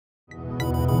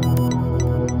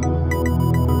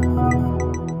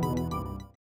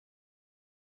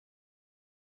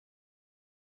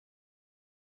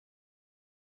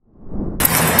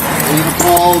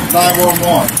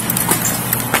911.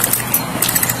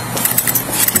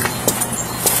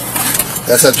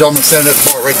 That's that gentleman standing at the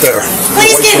bar right there.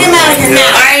 Please get him out of here now.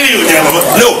 I ain't even gentleman.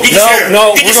 No, get your sheriff.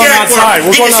 No, we're going outside.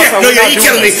 We're going outside. No, you ain't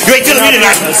killing me. You ain't killing me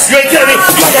tonight. You ain't killing me.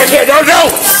 No, no,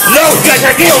 no, you guys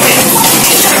are killing me.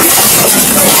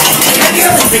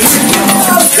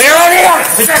 They're on here.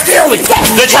 They're trying to kill me.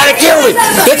 They're trying to kill me.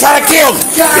 They're trying to kill me.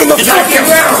 They're trying to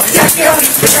kill me.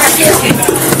 They're trying to kill me.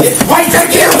 Why are you trying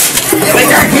to kill me? They're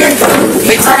trying to kill me.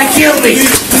 They're trying to kill me.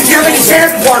 They're killing the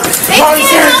sheriff's department. Call the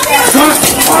sheriff.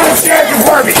 Call the sheriff's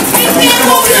department.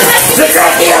 They're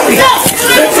trying to kill me.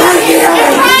 They're trying to kill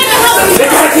me. They're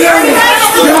trying to kill me.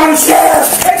 Call the sheriff.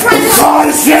 Call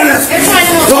the sheriff.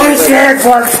 Call the sheriff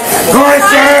department. Call the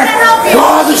sheriff.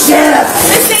 Call the sheriff.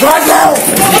 Call the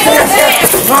sheriff.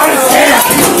 Call the sheriff. Call the sheriff.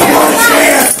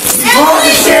 Call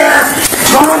the sheriff.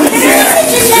 Call the sheriff.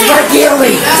 They're gonna kill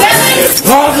me.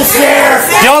 Call the sheriff.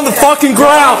 Get on the fucking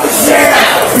ground. Call the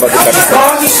sheriff.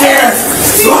 Call the sheriff.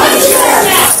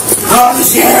 Call the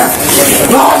sheriff.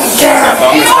 Call the sheriff.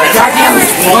 Call the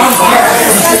sheriff.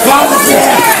 Call the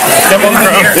sheriff. They're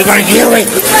gonna kill me.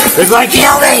 They're gonna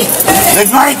kill me. They're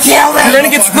gonna kill me. You're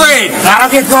gonna get sprayed. I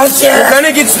don't get close, sheriff. You're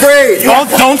gonna get sprayed.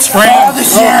 Don't spray Call him. the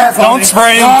sheriff. Don't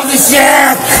spray him. Call the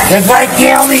sheriff. They're gonna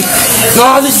kill me.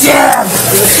 Call the sheriff.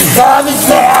 Call the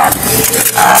sheriff.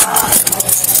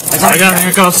 I got him. Here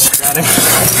it goes. Got him.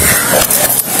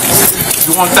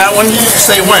 You want that one?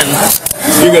 Say when.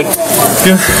 You're good.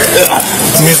 Good.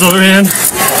 His other hand.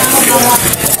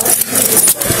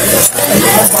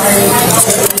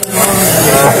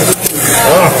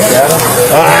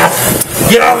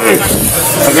 Get over me.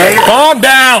 Okay? Calm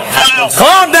down.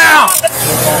 Calm down.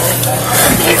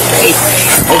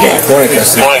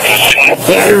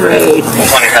 Get ready.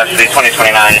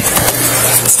 2029.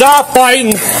 Stop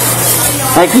fighting.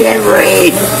 I can't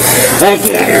read. I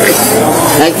can't read.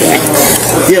 I can't.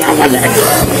 Get off my neck.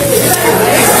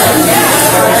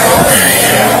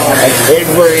 I can't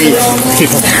read.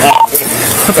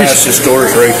 That's the story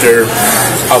right there.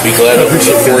 I'll be glad I was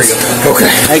for you. Okay.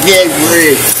 I can't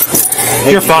read.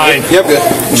 You're fine. Yep, good.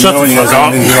 Shut the fuck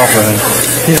up.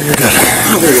 Yeah, you're good.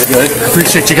 Good.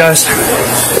 Appreciate you guys. Did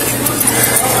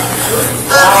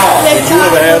you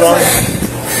have a hat on?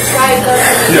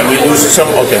 Yeah, we lose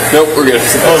something? Okay. Nope, we're good.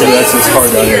 Supposedly that's his car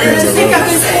down here.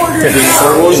 In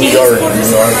the yard.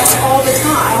 All the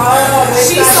time.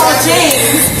 She saw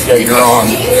James. Yeah, you're on.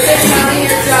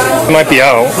 It might be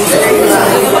out.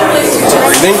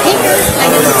 Breathing?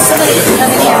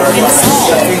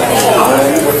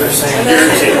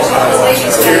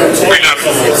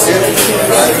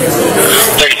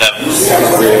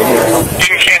 You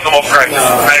can cancel both rights. I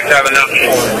have to have enough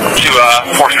to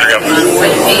force her up.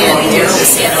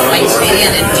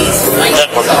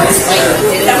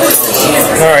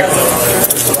 All right.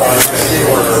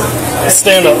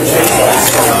 Stand up.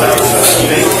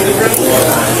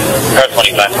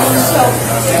 25.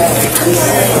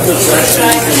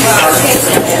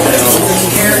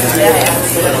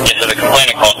 Yeah, so the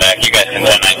complainant called back. You guys can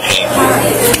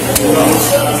 1019.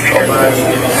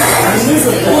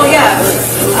 Well, yeah.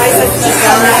 I said,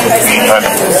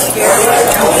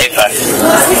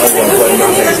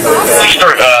 We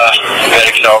start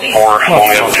medics out for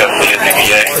Homey up to the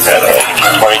DBA at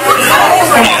 1820.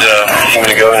 He's going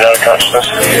to go out of consciousness.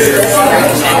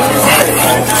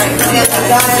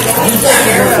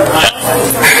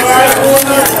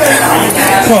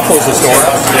 Come on, close this door.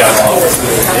 Yeah.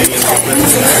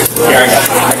 Here, I got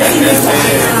it.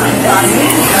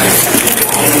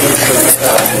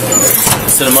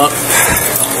 Sit him up.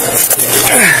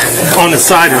 On the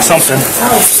side or something.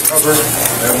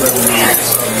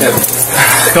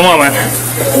 Come on, man.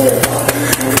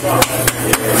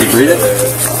 Did you read it?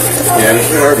 Yeah, it's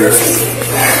hard to.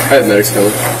 I have medics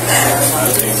coming.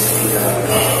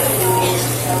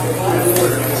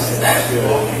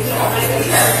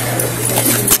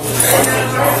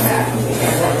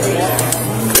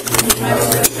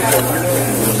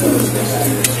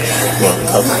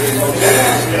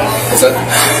 What's that?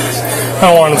 I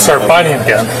don't want him to start fighting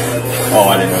again. Oh,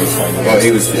 I didn't know he was fighting. Oh,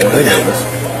 he was. Yeah, I think he was.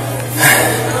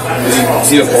 Does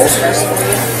he have pulse?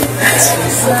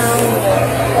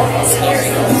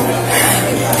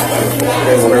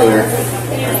 Yeah, one earlier.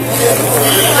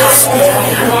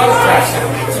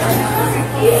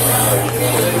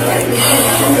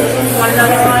 want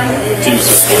another one?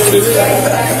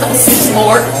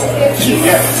 More.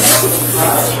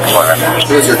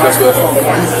 Where's your request with?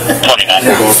 29.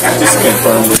 Just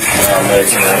confirm with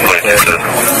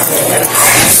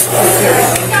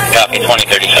Copy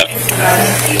 2037.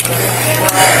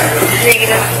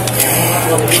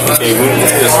 Okay, we need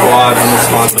the squad in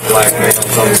response to black males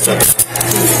on the 7th.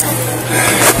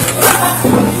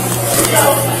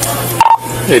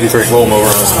 83. Roll him over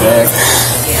on his back.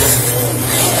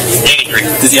 83.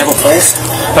 Does he have a pulse?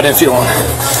 I didn't feel one.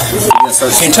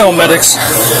 Can you tell medics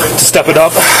to step it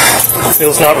up?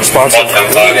 Feels not responsive.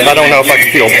 I don't know if I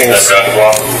can feel a pulse.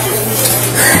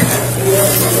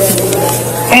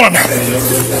 Come on.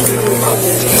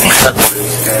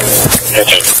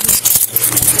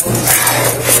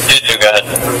 Go ahead.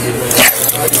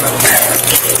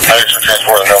 Medics are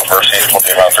transporting them first. He's put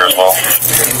them out there as well.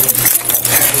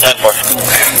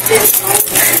 10-4.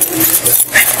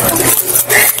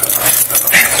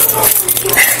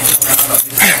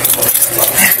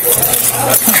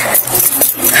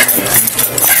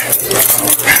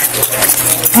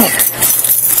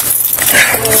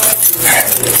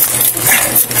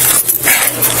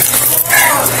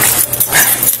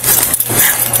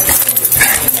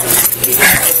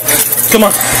 Come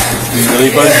on.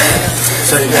 Really, buddy?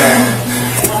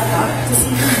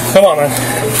 Come on, man.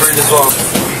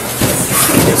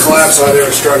 Collapse out there,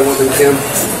 starting with him, Kim.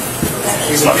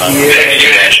 He's in PA.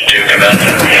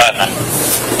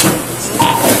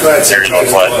 Go ahead, sir.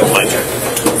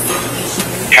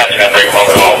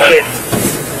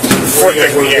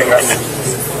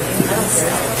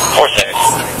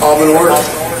 4-6. Almond work.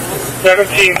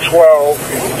 1712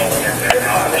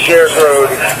 Sheriff Road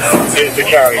is the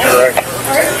county, correct?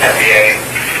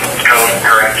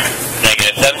 Correct.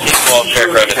 Negative. 1712 Sheriff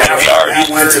Road is going to be ours.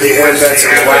 He went to the end, that's a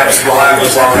collapse behind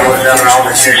us all the way down the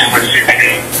conversation with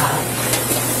CPD.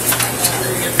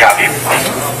 Copy.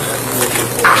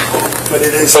 But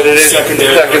it is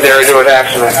secondary to an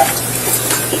accident.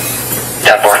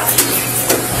 10-4.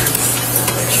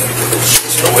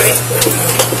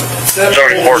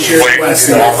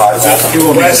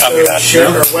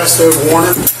 West of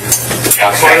Warner.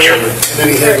 And then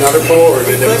he hit another pole, or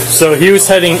did it? So he was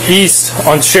heading east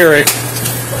on Sherrick,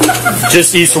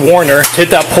 just east of Warner, hit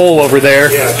that pole over there,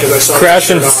 Yeah, because I saw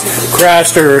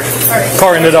crashed, or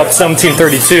car ended up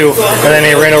 1732, and then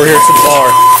he ran over here to the bar.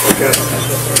 Okay.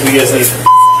 You guys need.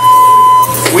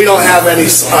 We don't have any,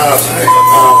 what'd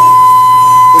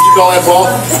you call that ball?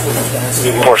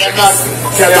 4-6.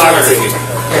 Capnography.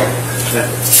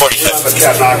 47.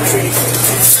 Capnography.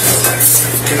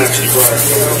 Connection drive.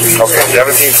 Okay,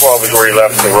 1712 is where he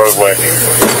left the roadway.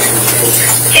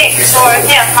 This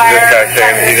guy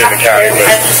saying he's in the county,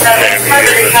 but saying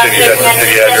he's in the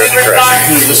city address, correct?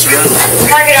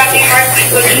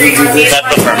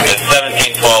 That's affirmative.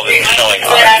 1712 is showing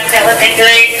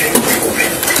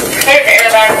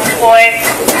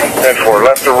And for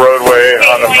left the roadway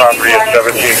on the property at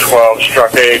 1712,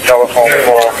 struck a telephone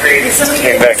pole,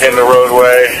 came back in the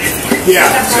roadway, Yeah.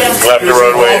 left the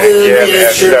roadway again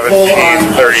at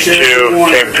 1732,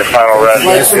 came to final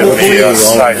residence in the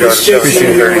side yard of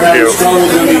 1732.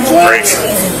 Break.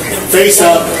 Face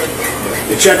up.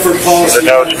 They check for pulse. The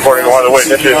notes, according to one of the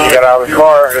witnesses, he got out of the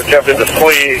car, attempted to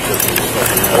flee,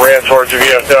 ran towards the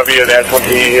VFW, and that's when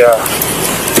he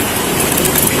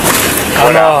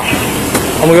went out.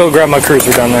 I'm gonna go grab my cruiser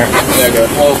down there. Yeah, go.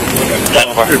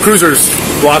 Your cruiser's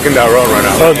blocking that road right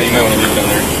now. You might want to leave it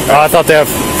down there. I thought they have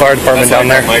fire department down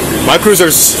there. My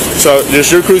cruiser's, so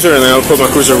just your cruiser, and then I'll put my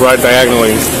cruiser right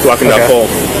diagonally, blocking that pole.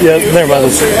 Yeah, never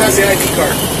mind. Has the ID card.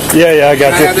 Yeah, I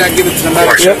got you. Have that, give it to the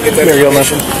medic. Yep, there you go, man.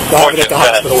 I'll have it at the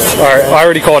hospital. Alright, I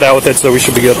already called out with it, so we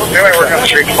should be good. Anybody working on the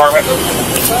street department? You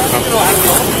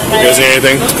guys need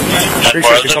anything? I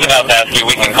was just about to ask you,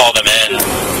 we can call them in.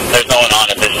 There's no one on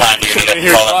at this time. Do you need us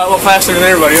to call them? Well, faster than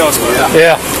everybody else.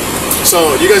 Yeah.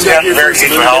 So, you guys got here for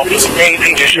some help. deputies?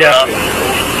 Anything just showed up.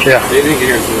 Yeah.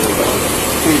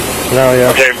 No,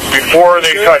 yeah. Okay, before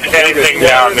they touch anything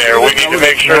down there, we need to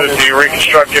make sure that the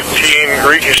reconstruction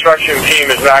team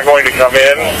is not going to come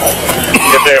in.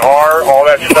 If they are, all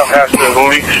that stuff has to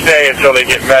stay until they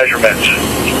get measurements.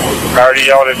 I already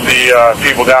yelled at the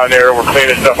people down there. We're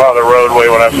cleaning stuff out of the roadway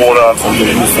when I pulled up.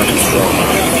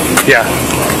 Yeah.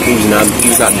 He's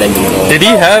not bending at all. Did he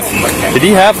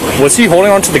have, was he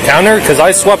holding onto the counter? Because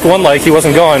I swept one leg, he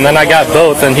wasn't going, then I got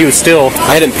both, and he was still.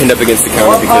 I had him pinned up against the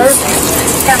counter because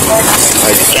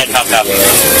I Can't top that. 25.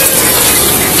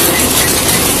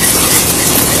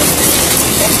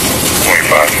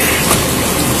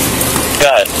 Go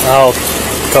ahead. I'll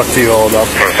talk to you all about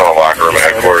Put us on the locker room at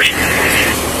headquarters.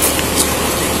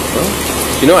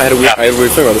 you know, I had a weird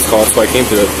feeling about this call, that's why I came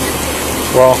to it.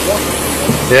 Well,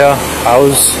 yeah,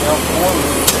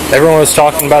 everyone was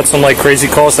talking about some like crazy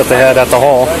calls that they had at the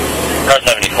hall. Roger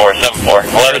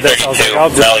 3474, 1132,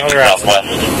 Valley View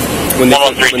Southwest.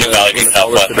 1132 Valley View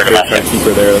Southwest for domestic. Keep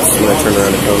her there, that's when I turn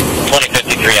around and come.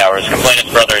 2053 hours.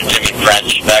 Complainant's brother is Jimmy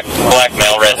French. Black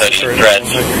male, red hoodie,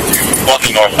 dreads.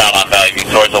 Walking northbound on Valley View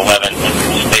towards 11.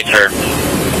 States her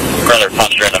brother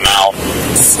punched her in the mouth.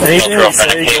 Anything we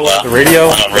say go on the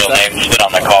radio? Real name, spit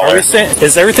on the collar.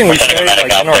 Is everything we say like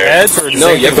in our heads, or does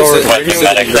it go over the radio?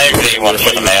 Medics, you want to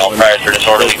put the mail prior to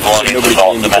disorderly felonies,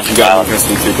 assault, domestic violence.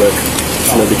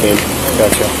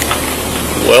 Gotcha.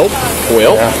 Well.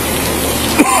 Yeah.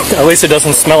 At least it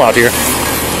doesn't smell out here.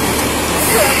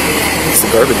 It's the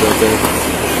garbage right there.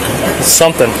 It's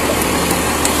something.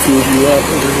 Two of you out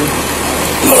over here.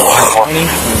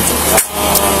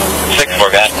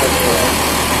 6-4 guy.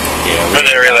 Good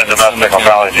area of domestic on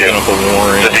Valley View.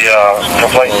 Did the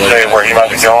complainant say where he might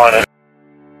be going?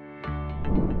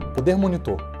 Poder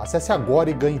Monitor. Acesse agora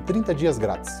e ganhe 30 dias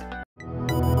grátis.